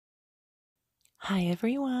Hi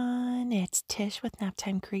everyone, it's Tish with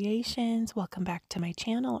Naptime Creations. Welcome back to my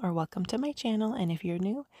channel, or welcome to my channel. And if you're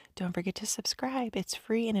new, don't forget to subscribe. It's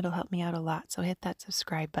free and it'll help me out a lot, so hit that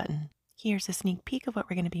subscribe button. Here's a sneak peek of what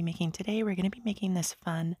we're going to be making today. We're going to be making this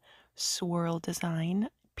fun swirl design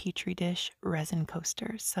petri dish resin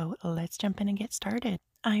coaster. So let's jump in and get started.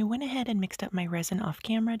 I went ahead and mixed up my resin off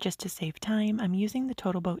camera just to save time. I'm using the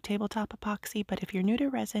TotalBoat Tabletop Epoxy, but if you're new to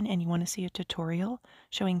resin and you want to see a tutorial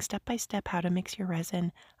showing step by step how to mix your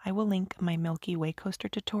resin, I will link my Milky Way coaster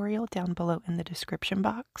tutorial down below in the description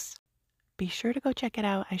box. Be sure to go check it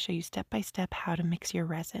out. I show you step by step how to mix your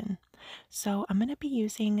resin. So I'm going to be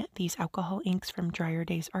using these alcohol inks from Dryer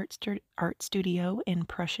Days Art Studio in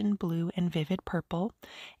Prussian Blue and Vivid Purple.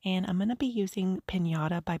 And I'm going to be using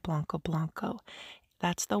Pinata by Blanco.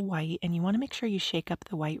 That's the white, and you want to make sure you shake up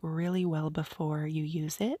the white really well before you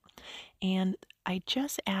use it. And I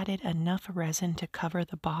just added enough resin to cover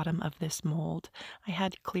the bottom of this mold. I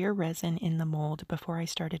had clear resin in the mold before I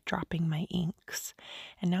started dropping my inks.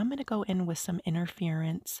 And now I'm going to go in with some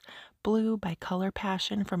interference blue by Color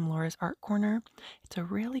Passion from Laura's Art Corner. It's a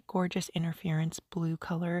really gorgeous interference blue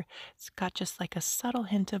color. It's got just like a subtle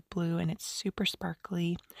hint of blue and it's super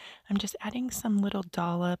sparkly. I'm just adding some little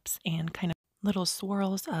dollops and kind of little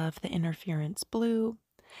swirls of the interference blue.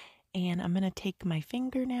 And I'm going to take my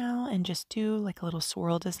finger now and just do like a little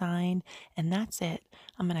swirl design, and that's it.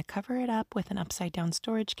 I'm going to cover it up with an upside down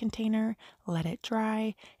storage container, let it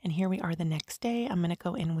dry, and here we are the next day. I'm going to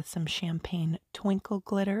go in with some champagne twinkle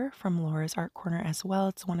glitter from Laura's Art Corner as well.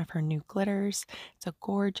 It's one of her new glitters. It's a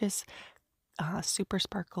gorgeous super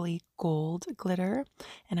sparkly gold glitter,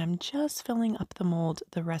 and I'm just filling up the mold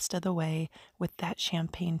the rest of the way with that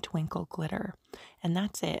champagne twinkle glitter. And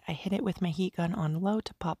that's it. I hit it with my heat gun on low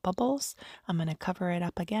to pop bubbles. I'm going to cover it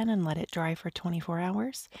up again and let it dry for 24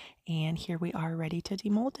 hours, and here we are ready to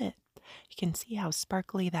demold it. You can see how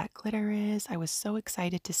sparkly that glitter is. I was so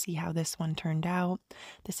excited to see how this one turned out.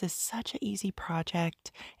 This is such an easy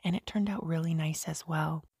project, and it turned out really nice as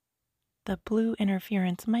well. The blue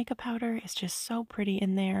interference mica powder is just so pretty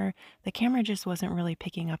in there. The camera just wasn't really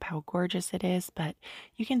picking up how gorgeous it is, but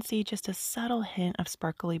you can see just a subtle hint of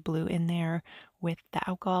sparkly blue in there with the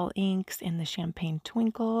alcohol inks, and the champagne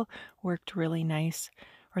twinkle worked really nice,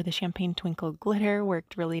 or the champagne twinkle glitter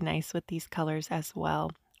worked really nice with these colors as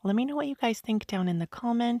well. Let me know what you guys think down in the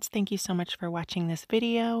comments. Thank you so much for watching this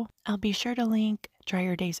video. I'll be sure to link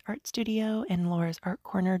Dryer Days Art Studio and Laura's Art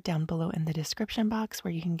Corner down below in the description box,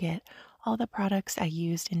 where you can get all the products I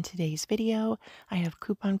used in today's video. I have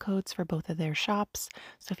coupon codes for both of their shops,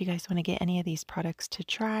 so if you guys want to get any of these products to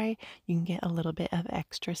try, you can get a little bit of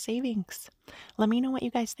extra savings. Let me know what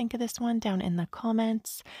you guys think of this one down in the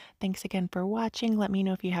comments. Thanks again for watching. Let me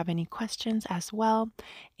know if you have any questions as well,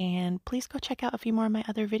 and please go check out a few more of my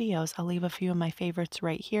other videos. I'll leave a few of my favorites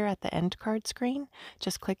right here at the end card screen.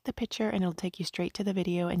 Just click the picture and it'll take you straight to the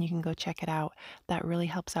video and you can go check it out. That really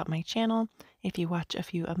helps out my channel if you watch a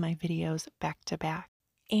few of my videos back to back.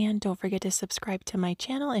 And don't forget to subscribe to my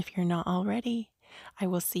channel if you're not already. I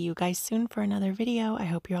will see you guys soon for another video. I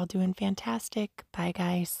hope you're all doing fantastic. Bye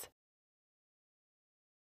guys.